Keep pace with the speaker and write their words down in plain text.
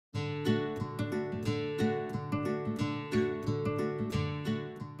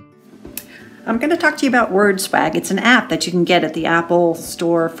I'm going to talk to you about WordSwag. It's an app that you can get at the Apple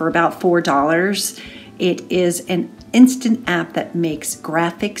Store for about $4. It is an instant app that makes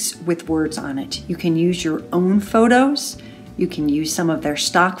graphics with words on it. You can use your own photos, you can use some of their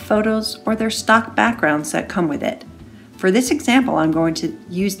stock photos or their stock backgrounds that come with it. For this example, I'm going to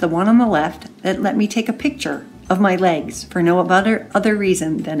use the one on the left that let me take a picture of my legs for no other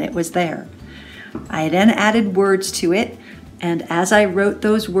reason than it was there. I then added words to it, and as I wrote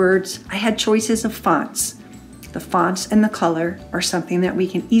those words, I had choices of fonts. The fonts and the color are something that we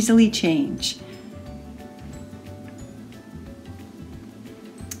can easily change.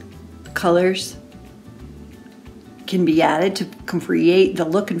 The colors can be added to create the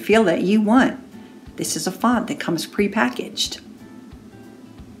look and feel that you want. This is a font that comes pre-packaged.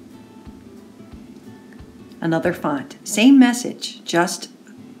 Another font, same message, just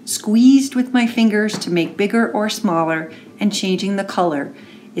squeezed with my fingers to make bigger or smaller, and changing the color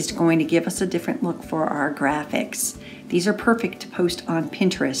is going to give us a different look for our graphics. These are perfect to post on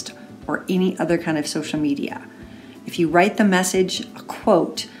Pinterest or any other kind of social media. If you write the message, a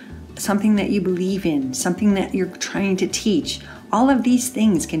quote, something that you believe in, something that you're trying to teach, all of these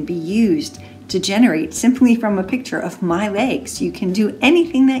things can be used to generate simply from a picture of my legs. You can do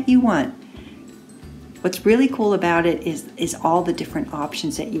anything that you want. What's really cool about it is all the different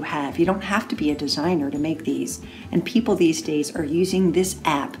options that you have. You don't have to be a designer to make these. And people these days are using this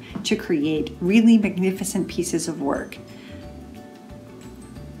app to create really magnificent pieces of work.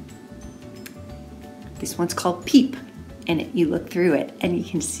 This one's called Peep, and you look through it and you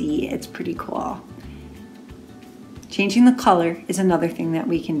can see it's pretty cool. Changing the color is another thing that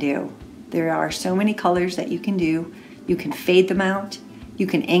we can do. There are so many colors that you can do. You can fade them out, you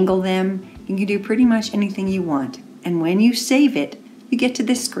can angle them, you can do pretty much anything you want. And when you save it, you get to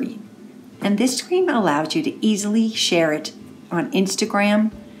this screen. And this screen allows you to easily share it on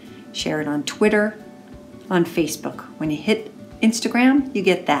Instagram, share it on Twitter, on Facebook. When you hit Instagram, you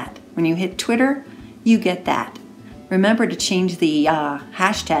get that. When you hit Twitter, you get that. Remember to change the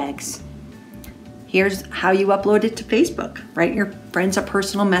hashtags. Here's how you upload it to Facebook. Write your friends a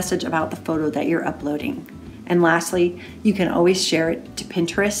personal message about the photo that you're uploading. And lastly, you can always share it to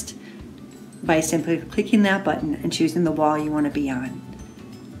Pinterest by simply clicking that button and choosing the wall you want to be on.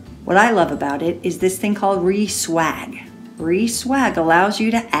 What I love about it is this thing called WordSwag. WordSwag allows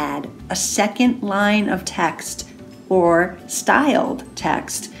you to add a second line of text or styled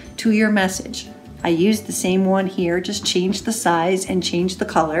text to your message. I used the same one here, just change the size and change the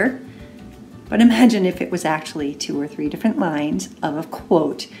color. But imagine if it was actually 2 or 3 different lines of a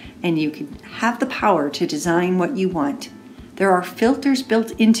quote, and you can have the power to design what you want. There are filters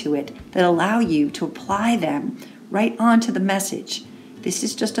built into it that allow you to apply them right onto the message. This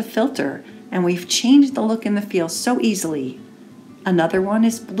is just a filter, and we've changed the look and the feel so easily. Another one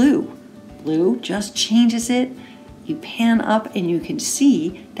is blue. Blue just changes it. You pan up and you can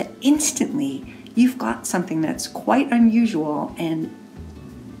see that instantly you've got something that's quite unusual, and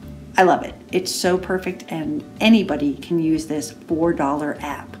I love it. It's so perfect, and anybody can use this $4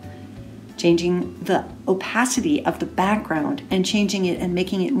 app. Changing the opacity of the background and changing it and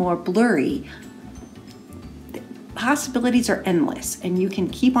making it more blurry. The possibilities are endless, and you can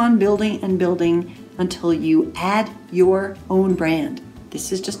keep on building and building until you add your own brand.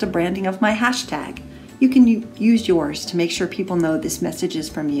 This is just a branding of my hashtag. You can use yours to make sure people know this message is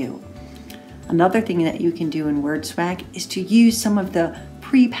from you. Another thing that you can do in WordSwag is to use some of the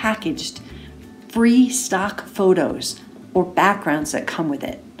pre-packaged free stock photos or backgrounds that come with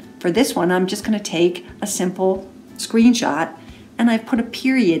it. For this one, I'm just going to take a simple screenshot, and I've put a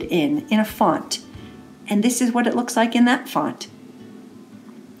period in a font. And this is what it looks like in that font.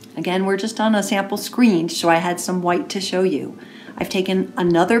 Again, we're just on a sample screen, so I had some white to show you. I've taken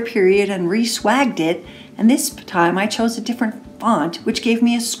another period and re-swagged it, and this time I chose a different font, which gave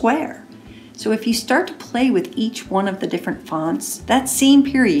me a square. So if you start to play with each one of the different fonts, that same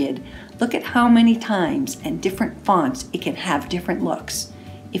period, look at how many times and different fonts it can have different looks.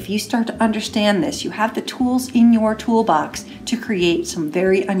 If you start to understand this, you have the tools in your toolbox to create some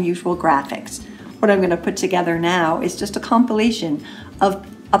very unusual graphics. What I'm going to put together now is just a compilation of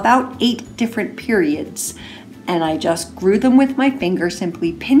about 8 different periods, and I just grew them with my finger,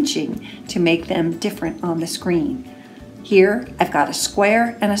 simply pinching to make them different on the screen. Here, I've got a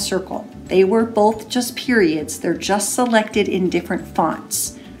square and a circle. They were both just periods. They're just selected in different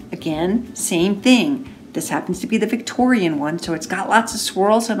fonts. Again, same thing. This happens to be the Victorian one, so it's got lots of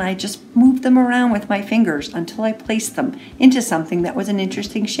swirls, and I just moved them around with my fingers until I placed them into something that was an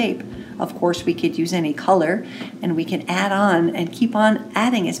interesting shape. Of course, we could use any color, and we can add on and keep on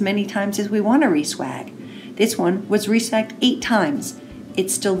adding as many times as we want to reswag. This one was reswagged 8 times.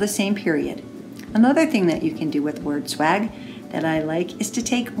 It's still the same period. Another thing that you can do with WordSwag that I like is to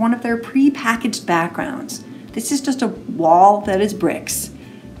take one of their pre-packaged backgrounds. This is just a wall that is bricks.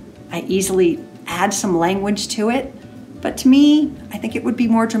 I easily add some language to it, but to me, I think it would be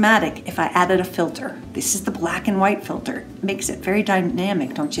more dramatic if I added a filter. This is the black and white filter. It makes it very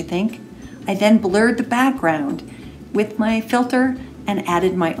dynamic, don't you think? I then blurred the background with my filter and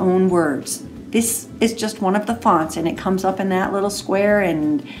added my own words. This is just one of the fonts, and it comes up in that little square,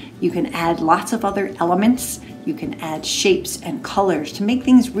 and you can add lots of other elements. You can add shapes and colors to make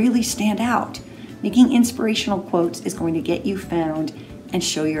things really stand out. Making inspirational quotes is going to get you found and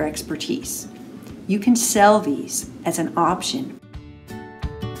show your expertise. You can sell these as an option.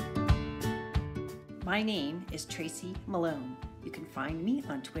 My name is Tracy Malone. You can find me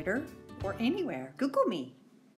on Twitter or anywhere. Google me.